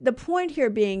the point here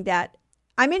being that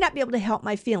I may not be able to help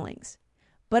my feelings,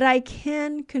 but I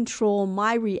can control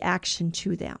my reaction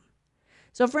to them.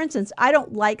 So, for instance, I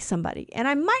don't like somebody, and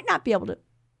I might not be able to,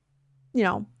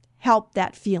 help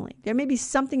that feeling. There may be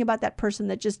something about that person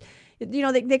that just,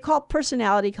 they call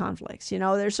personality conflicts.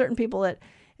 There's certain people that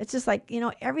it's just like,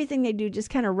 everything they do just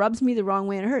kind of rubs me the wrong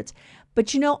way and it hurts.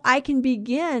 But, I can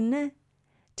begin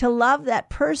to love that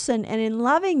person, and in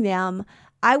loving them,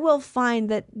 I will find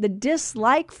that the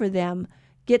dislike for them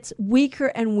gets weaker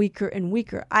and weaker and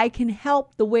weaker. I can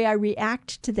help the way I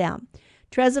react to them.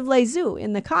 Therese of Lisieux,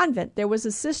 in the convent, there was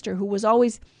a sister who was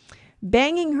always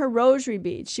banging her rosary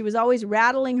beads. She was always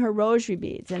rattling her rosary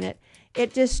beads, and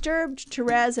it disturbed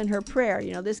Therese in her prayer,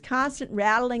 this constant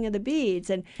rattling of the beads.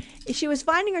 And she was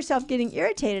finding herself getting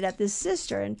irritated at this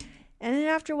sister. And then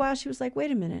after a while, she was like,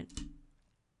 wait a minute.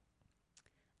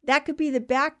 That could be the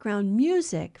background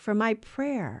music for my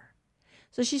prayer.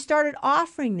 So she started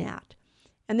offering that.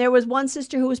 And there was one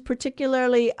sister who was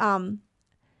particularly, that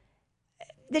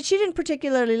she didn't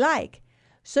particularly like.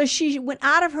 So she went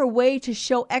out of her way to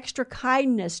show extra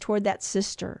kindness toward that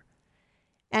sister.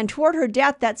 And toward her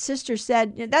death, that sister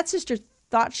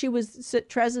thought she was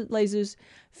Therese of Lisieux's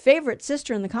favorite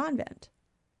sister in the convent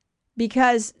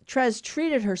because Therese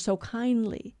treated her so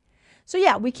kindly. So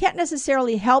yeah, we can't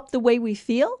necessarily help the way we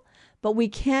feel, but we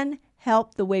can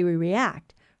help the way we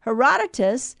react.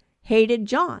 Herodotus hated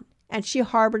John, and she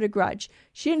harbored a grudge.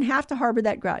 She didn't have to harbor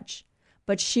that grudge,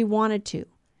 but she wanted to,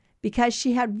 because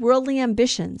she had worldly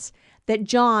ambitions that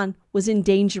John was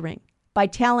endangering by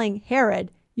telling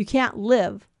Herod, you can't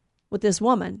live with this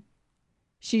woman.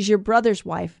 She's your brother's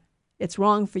wife. It's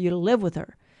wrong for you to live with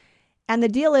her. And the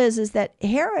deal is that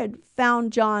Herod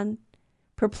found John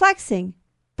perplexing,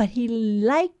 but he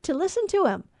liked to listen to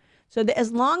him. So that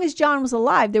as long as John was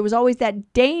alive, there was always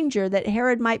that danger that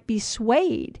Herod might be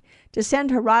swayed to send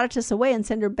Herodotus away and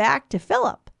send her back to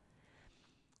Philip.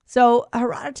 So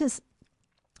Herodotus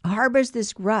harbors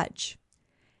this grudge.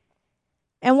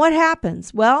 And what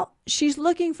happens? Well, she's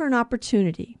looking for an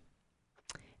opportunity.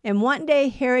 And one day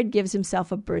Herod gives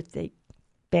himself a birthday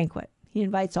banquet. He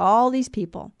invites all these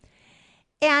people.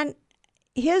 And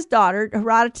his daughter,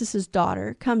 Herodotus'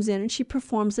 daughter, comes in and she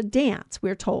performs a dance,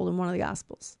 we're told in one of the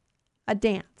Gospels. A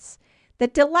dance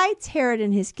that delights Herod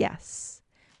and his guests.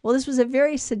 Well, this was a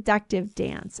very seductive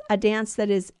dance, a dance that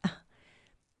is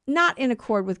not in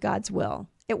accord with God's will.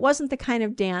 It wasn't the kind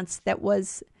of dance that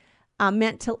was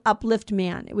meant to uplift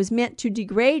man. It was meant to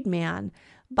degrade man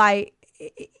by,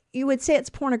 you would say it's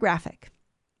pornographic,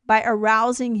 by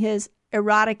arousing his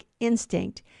erotic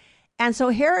instinct. And so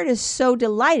Herod is so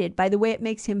delighted by the way it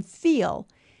makes him feel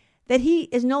that he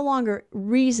is no longer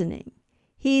reasoning.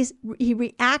 He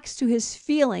reacts to his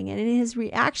feeling, and in his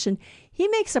reaction, he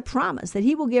makes a promise that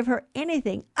he will give her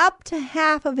anything up to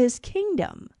half of his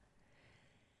kingdom.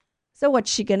 So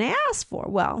what's she going to ask for?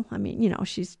 Well, I mean,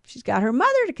 she's got her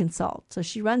mother to consult. So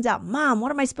she runs out, Mom,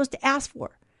 what am I supposed to ask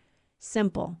for?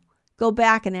 Simple. Go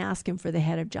back and ask him for the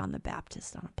head of John the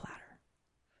Baptist on a platter.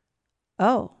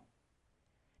 Oh.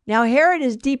 Now Herod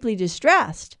is deeply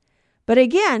distressed. But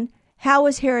again, how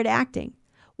is Herod acting?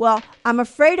 Well, I'm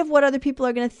afraid of what other people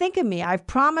are going to think of me. I've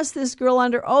promised this girl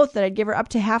under oath that I'd give her up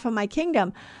to half of my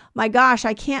kingdom. My gosh,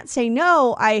 I can't say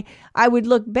no. I would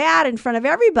look bad in front of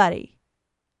everybody.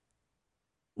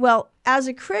 Well, as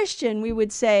a Christian, we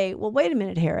would say, well, wait a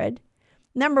minute, Herod.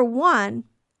 Number one,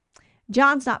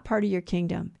 John's not part of your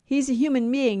kingdom. He's a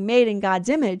human being made in God's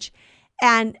image,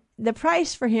 and the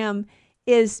price for him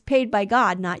is paid by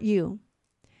God, not you.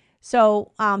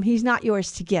 So he's not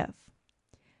yours to give.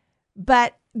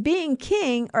 But being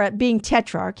king, or being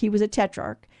tetrarch, he was a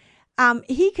tetrarch,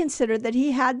 he considered that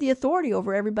he had the authority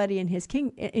over everybody in his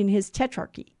in his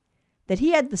tetrarchy, that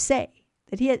he had the say,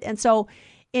 and so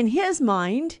in his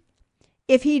mind,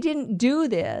 if he didn't do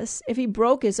this, if he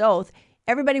broke his oath,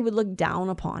 everybody would look down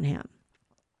upon him.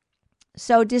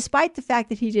 So despite the fact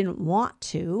that he didn't want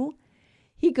to,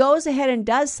 he goes ahead and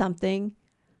does something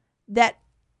that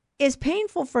is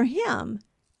painful for him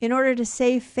in order to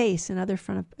save face in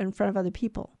front of other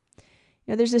people.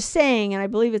 There's a saying, and I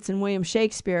believe it's in William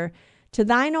Shakespeare, to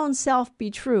thine own self be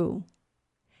true,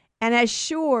 and as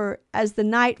sure as the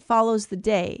night follows the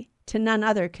day, to none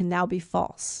other can thou be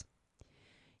false.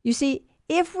 You see,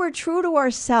 if we're true to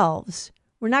ourselves,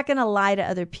 we're not going to lie to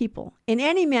other people in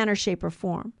any manner, shape, or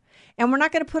form. And we're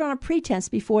not going to put on a pretense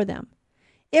before them.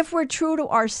 If we're true to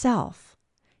ourselves,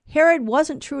 Herod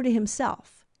wasn't true to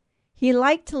himself. He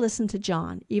liked to listen to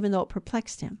John, even though it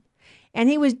perplexed him. And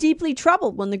he was deeply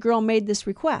troubled when the girl made this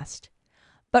request.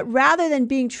 But rather than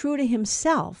being true to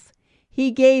himself,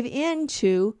 he gave in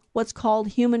to what's called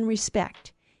human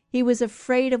respect. He was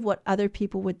afraid of what other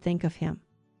people would think of him.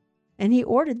 And he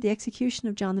ordered the execution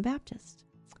of John the Baptist.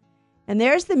 And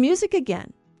there's the music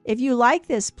again. If you like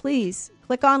this, please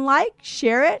click on like,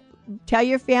 share it, tell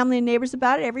your family and neighbors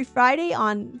about it. Every Friday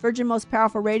on Virgin Most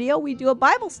Powerful Radio, we do a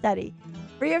Bible study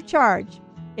free of charge.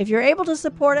 If you're able to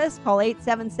support us, call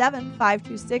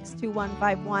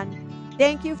 877-526-2151.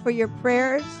 Thank you for your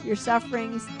prayers, your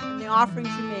sufferings, and the offerings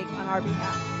you make on our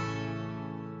behalf.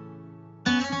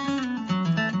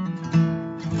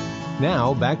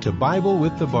 Now, back to Bible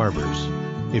with the Barbers.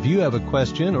 If you have a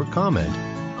question or comment,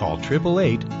 call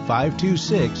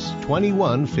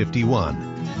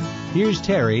 888-526-2151. Here's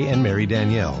Terry and Mary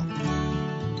Danielle.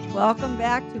 Welcome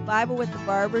back to Bible with the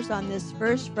Barbers on this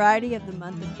first Friday of the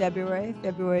month of February,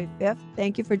 February 5th.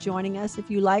 Thank you for joining us. If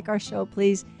you like our show,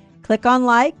 please click on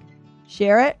like,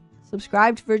 share it,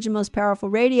 subscribe to Virgin Most Powerful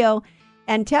Radio,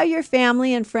 and tell your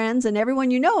family and friends and everyone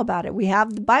you know about it. We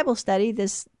have the Bible study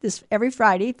this every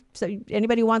Friday. So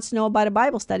anybody who wants to know about a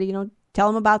Bible study, tell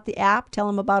them about the app, tell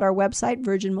them about our website,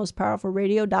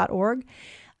 virginmostpowerfulradio.org.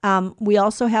 We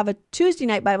also have a Tuesday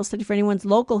night Bible study for anyone's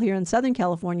local here in Southern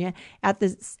California at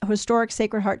the historic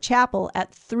Sacred Heart Chapel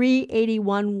at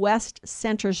 381 West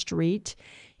Center Street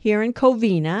here in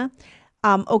Covina.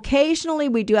 Occasionally,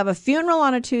 we do have a funeral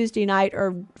on a Tuesday night,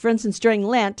 or for instance, during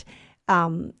Lent,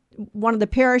 one of the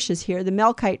parishes here, the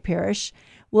Melkite Parish,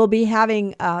 will be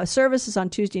having services on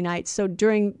Tuesday nights. So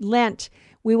during Lent,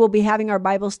 we will be having our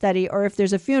Bible study, or if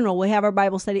there's a funeral, we'll have our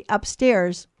Bible study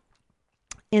upstairs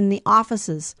in the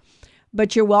offices.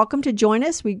 But you're welcome to join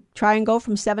us. We try and go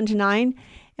from 7 to 9.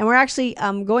 And we're actually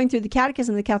going through the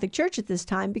Catechism of the Catholic Church at this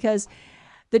time, because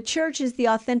the Church is the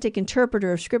authentic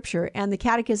interpreter of Scripture, and the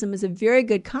Catechism is a very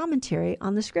good commentary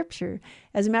on the Scripture.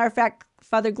 As a matter of fact,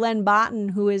 Father Glenn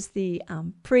Botten, who is the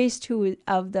priest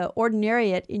of the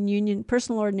ordinariate in union,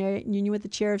 personal ordinariate in union with the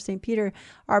chair of St. Peter,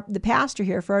 the pastor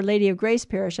here for Our Lady of Grace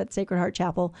Parish at Sacred Heart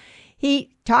Chapel,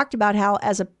 he talked about how,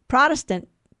 as a Protestant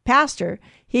pastor,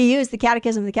 he used the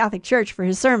Catechism of the Catholic Church for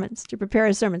his sermons, to prepare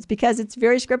his sermons, because it's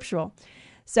very scriptural.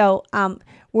 So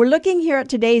we're looking here at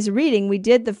today's reading. We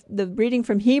did the reading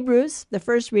from Hebrews, the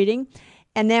first reading,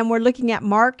 and then we're looking at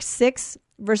Mark 6,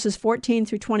 verses 14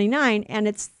 through 29, and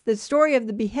it's the story of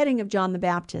the beheading of John the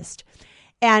Baptist.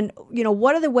 And,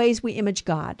 what are the ways we image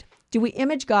God? Do we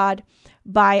image God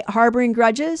by harboring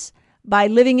grudges, by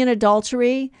living in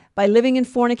adultery, by living in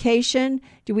fornication?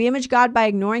 Do we image God by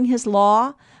ignoring his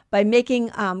law, by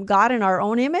making God in our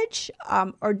own image?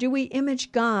 Or do we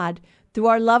image God through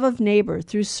our love of neighbor,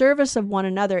 through service of one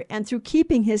another, and through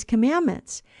keeping his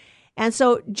commandments? And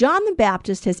so John the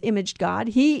Baptist has imaged God.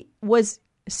 He was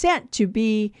sent to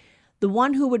be the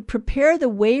one who would prepare the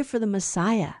way for the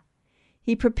Messiah.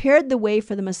 He prepared the way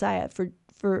for the Messiah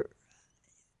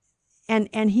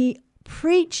and he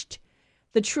preached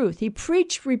the truth. He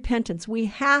preached repentance. We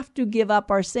have to give up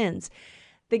our sins.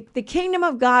 The kingdom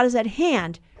of God is at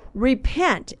hand.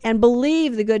 Repent and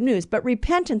believe the good news. But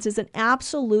repentance is an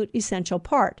absolute essential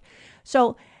part.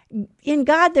 So in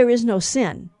God, there is no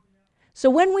sin. So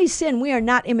when we sin, we are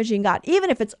not imaging God, even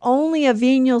if it's only a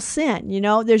venial sin.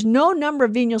 There's no number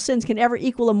of venial sins can ever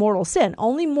equal a mortal sin.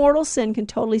 Only mortal sin can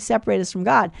totally separate us from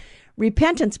God.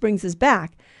 Repentance brings us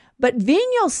back. But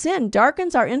venial sin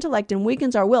darkens our intellect and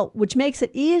weakens our will, which makes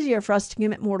it easier for us to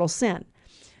commit mortal sin.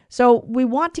 So we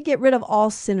want to get rid of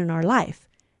all sin in our life.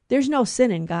 There's no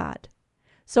sin in God.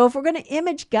 So if we're going to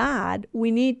image God, we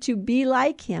need to be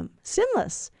like him,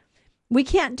 sinless. We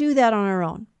can't do that on our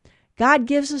own. God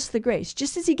gives us the grace,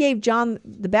 just as he gave John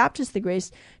the Baptist the grace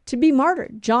to be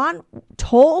martyred. John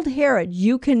told Herod,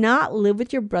 you cannot live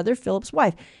with your brother Philip's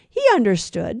wife. He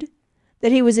understood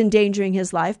that he was endangering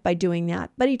his life by doing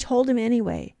that, but he told him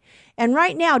anyway. And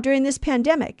right now, during this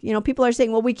pandemic, people are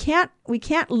saying, well, we can't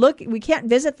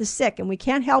visit the sick and we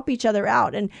can't help each other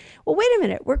out. And well, wait a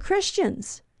minute, we're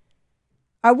Christians.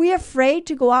 Are we afraid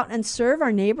to go out and serve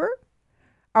our neighbor?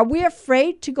 Are we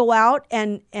afraid to go out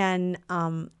and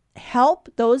help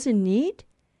those in need?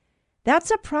 That's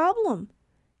a problem.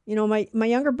 My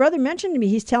younger brother mentioned to me,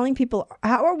 he's telling people,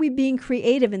 how are we being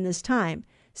creative in this time?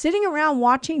 Sitting around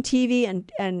watching TV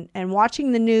and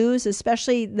watching the news,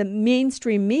 especially the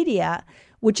mainstream media,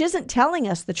 which isn't telling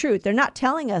us the truth. They're not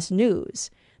telling us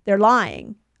news. They're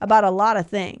lying about a lot of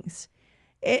things.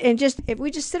 And if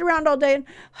we just sit around all day and,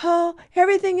 oh,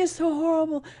 everything is so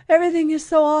horrible. Everything is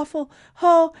so awful.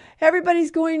 Oh,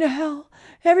 everybody's going to hell.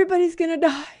 Everybody's going to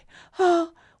die.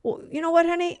 Oh, well, you know what,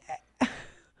 honey?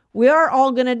 We are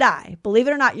all going to die. Believe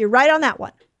it or not, you're right on that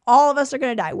one. All of us are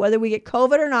going to die. Whether we get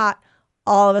COVID or not,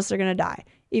 all of us are going to die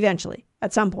eventually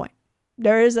at some point.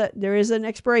 There is an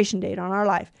expiration date on our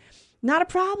life. Not a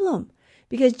problem,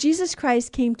 because Jesus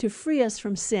Christ came to free us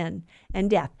from sin and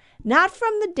death. Not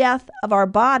from the death of our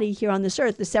body here on this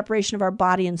earth, the separation of our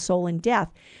body and soul in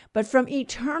death, but from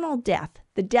eternal death,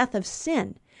 the death of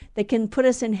sin that can put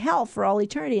us in hell for all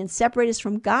eternity and separate us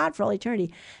from God for all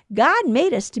eternity. God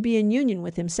made us to be in union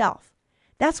with himself.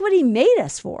 That's what he made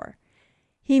us for.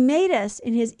 He made us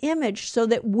in his image so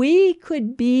that we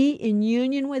could be in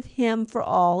union with him for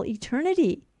all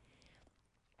eternity.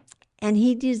 And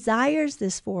he desires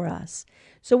this for us.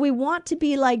 So we want to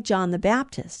be like John the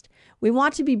Baptist. We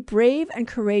want to be brave and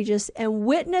courageous and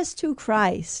witness to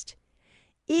Christ,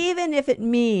 even if it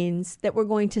means that we're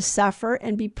going to suffer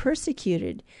and be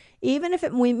persecuted, even if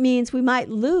it means we might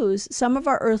lose some of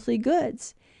our earthly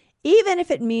goods, even if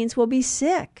it means we'll be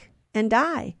sick and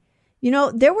die.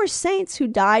 There were saints who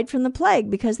died from the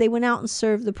plague because they went out and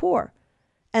served the poor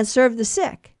and served the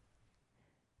sick.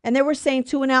 And there were saints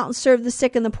who went out and served the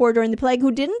sick and the poor during the plague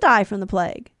who didn't die from the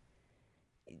plague.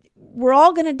 We're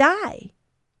all going to die,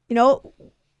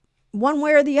 one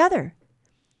way or the other.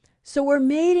 So we're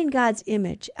made in God's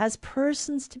image as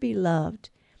persons to be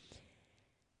loved.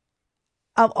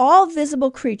 Of all visible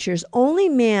creatures, only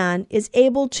man is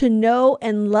able to know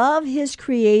and love his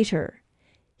Creator.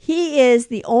 He is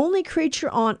the only creature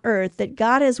on earth that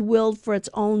God has willed for its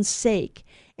own sake,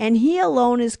 and he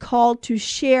alone is called to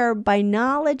share by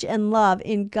knowledge and love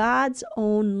in God's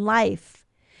own life.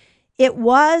 It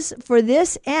was for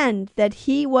this end that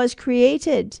he was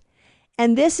created,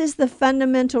 and this is the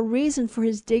fundamental reason for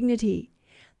his dignity.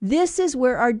 This is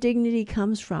where our dignity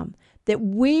comes from, that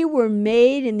we were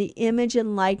made in the image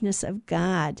and likeness of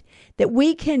God, that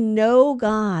we can know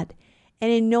God,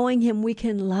 and in knowing him, we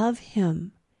can love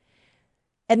him.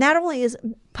 And that only is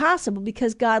possible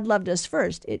because God loved us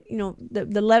first.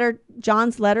 The letter,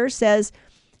 John's letter says,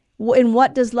 in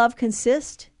what does love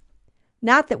consist?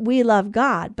 Not that we love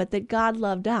God, but that God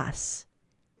loved us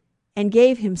and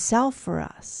gave himself for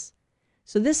us.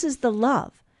 So this is the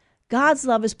love. God's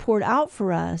love is poured out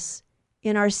for us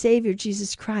in our Savior,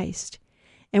 Jesus Christ.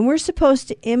 And we're supposed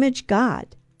to image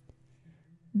God.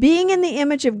 Being in the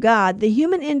image of God, the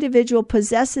human individual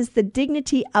possesses the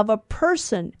dignity of a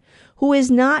person who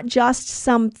is not just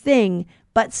something,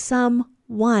 but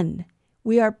someone.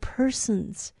 We are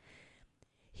persons.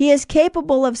 He is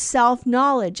capable of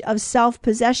self-knowledge, of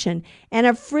self-possession, and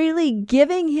of freely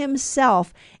giving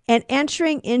himself and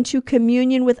entering into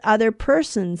communion with other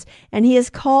persons. And he is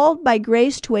called by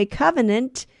grace to a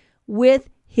covenant with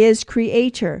his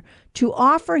Creator, to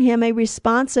offer him a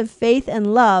response of faith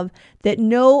and love that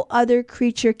no other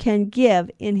creature can give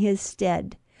in his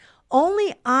stead.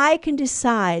 Only I can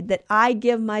decide that I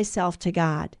give myself to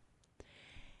God.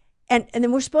 And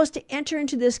then we're supposed to enter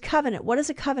into this covenant. What is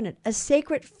a covenant? A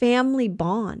sacred family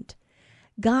bond.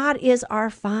 God is our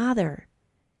Father.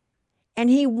 And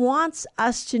he wants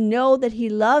us to know that he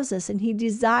loves us, and he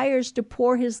desires to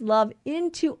pour his love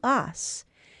into us.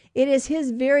 It is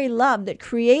his very love that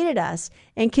created us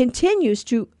and continues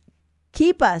to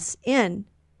keep us in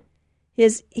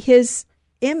his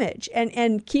image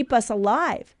and keep us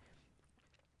alive.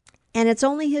 And it's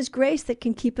only his grace that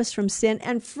can keep us from sin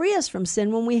and free us from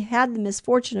sin when we had the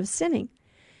misfortune of sinning.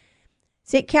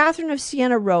 St. Catherine of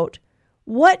Siena wrote,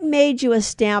 "What made you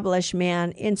establish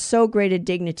man in so great a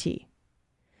dignity?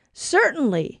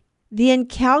 Certainly, the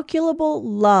incalculable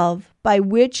love by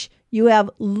which you have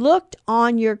looked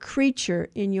on your creature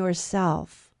in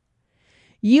yourself.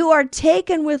 You are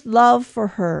taken with love for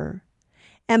her,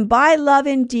 and by love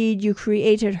indeed you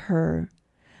created her.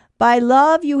 By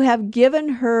love you have given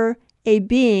her a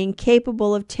being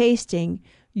capable of tasting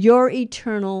your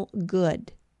eternal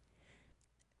good."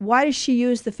 Why does she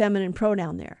use the feminine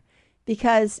pronoun there?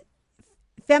 Because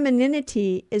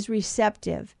femininity is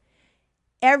receptive.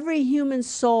 Every human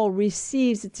soul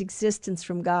receives its existence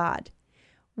from God.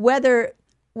 Whether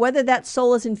that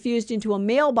soul is infused into a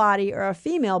male body or a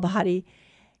female body,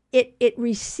 it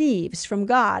receives from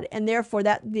God, and therefore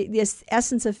this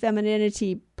essence of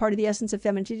femininity, part of the essence of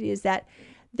femininity is that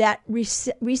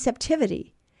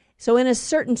receptivity. So in a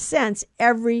certain sense,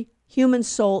 every human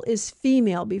soul is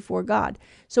female before God.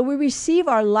 So we receive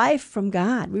our life from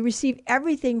God. We receive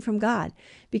everything from God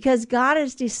because God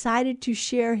has decided to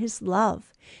share his love.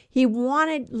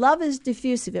 Love is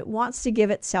diffusive. It wants to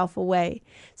give itself away.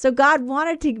 So God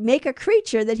wanted to make a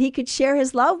creature that he could share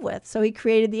his love with. So he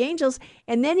created the angels,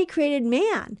 and then he created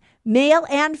man, male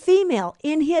and female,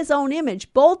 in his own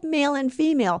image. Both male and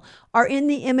female are in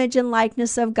the image and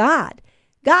likeness of God.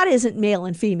 God isn't male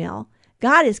and female.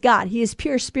 God is God. He is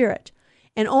pure spirit.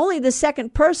 And only the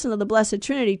second person of the Blessed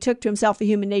Trinity took to himself a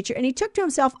human nature, and he took to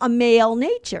himself a male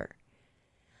nature.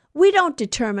 We don't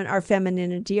determine our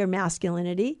femininity or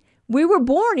masculinity. We were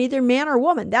born either man or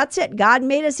woman. That's it. God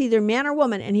made us either man or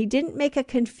woman, and he didn't make a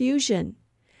confusion.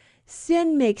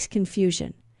 Sin makes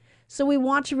confusion. So we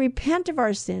want to repent of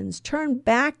our sins, turn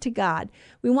back to God.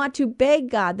 We want to beg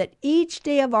God that each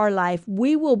day of our life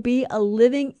we will be a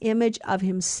living image of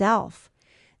himself,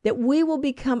 that we will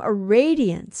become a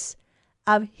radiance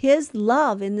of his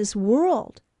love in this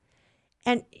world.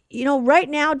 And, right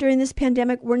now during this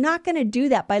pandemic, we're not going to do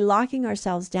that by locking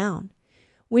ourselves down.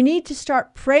 We need to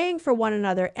start praying for one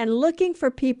another and looking for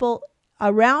people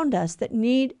around us that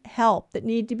need help, that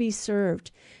need to be served.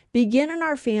 Begin in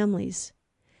our families.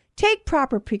 Take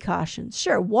proper precautions.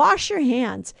 Sure, wash your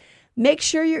hands. Make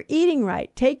sure you're eating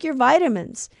right. Take your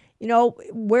vitamins.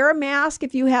 Wear a mask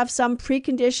if you have some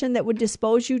precondition that would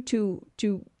dispose you to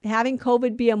having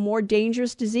COVID be a more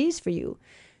dangerous disease for you.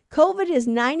 COVID is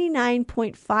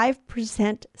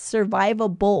 99.5%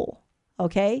 survivable,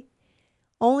 okay?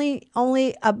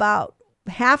 Only about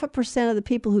 0.5% of the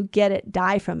people who get it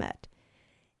die from it.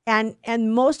 And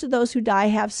most of those who die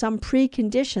have some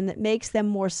precondition that makes them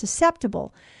more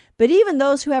susceptible. But even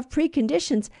those who have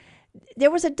preconditions, there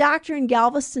was a doctor in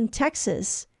Galveston,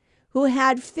 Texas, who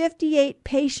had 58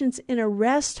 patients in a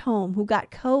rest home who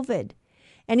got COVID.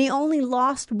 And he only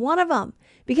lost one of them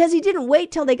because he didn't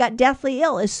wait till they got deathly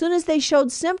ill. As soon as they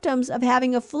showed symptoms of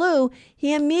having a flu,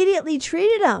 he immediately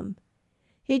treated them.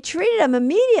 He treated them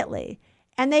immediately.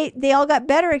 And they all got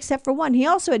better except for one. He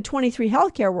also had 23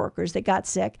 healthcare workers that got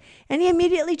sick, and he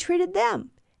immediately treated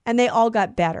them. And they all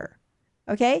got better.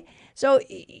 Okay? So,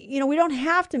 we don't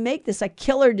have to make this a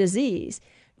killer disease.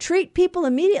 Treat people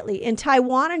immediately. In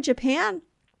Taiwan and Japan,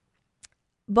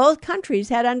 both countries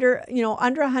had under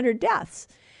 100 deaths.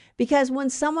 Because when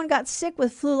someone got sick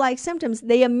with flu-like symptoms,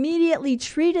 they immediately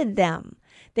treated them.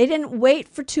 They didn't wait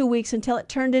for 2 weeks until it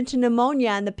turned into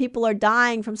pneumonia and the people are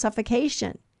dying from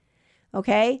suffocation.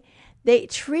 Okay? They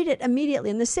treat it immediately.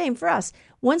 And the same for us.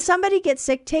 When somebody gets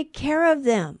sick, take care of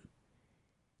them.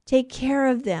 Take care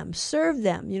of them. Serve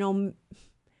them.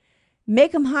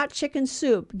 Make them hot chicken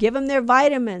soup. Give them their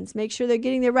vitamins. Make sure they're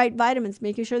getting their right vitamins.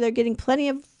 Making sure they're getting plenty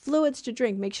of fluids to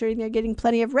drink. Make sure they're getting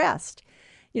plenty of rest.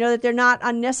 That they're not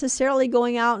unnecessarily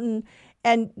going out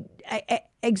and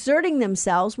exerting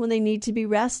themselves when they need to be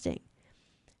resting.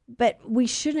 But we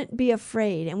shouldn't be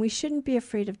afraid, and we shouldn't be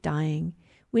afraid of dying.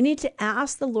 We need to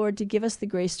ask the Lord to give us the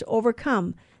grace to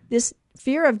overcome this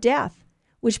fear of death,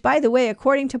 which, by the way,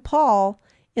 according to Paul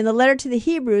in the letter to the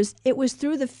Hebrews, it was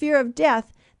through the fear of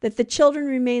death that the children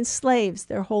remained slaves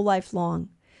their whole life long.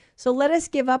 So let us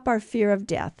give up our fear of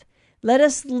death. Let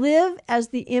us live as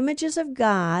the images of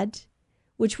God,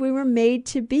 which we were made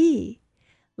to be.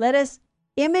 Let us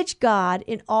image God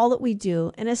in all that we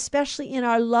do, and especially in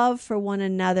our love for one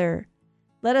another.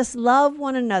 Let us love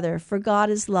one another, for God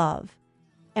is love.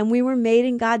 And we were made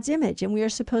in God's image, and we are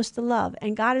supposed to love.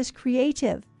 And God is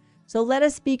creative. So let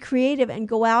us be creative and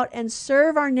go out and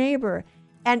serve our neighbor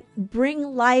and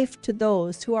bring life to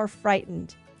those who are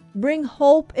frightened. Bring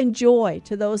hope and joy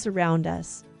to those around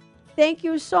us. Thank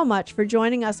you so much for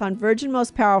joining us on Virgin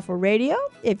Most Powerful Radio.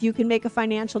 If you can make a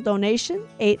financial donation,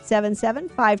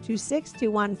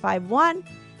 877-526-2151.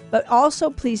 But also,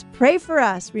 please pray for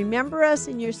us. Remember us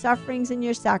in your sufferings and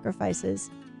your sacrifices.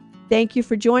 Thank you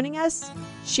for joining us.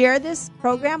 Share this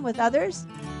program with others.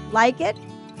 Like it.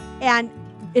 And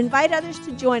invite others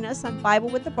to join us on Bible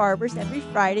with the Barbers every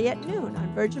Friday at noon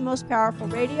on Virgin Most Powerful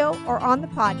Radio or on the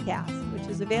podcast, which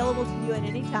is available to you at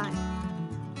any time.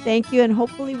 Thank you, and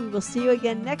hopefully we will see you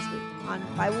again next week on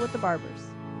Bible with the Barbers.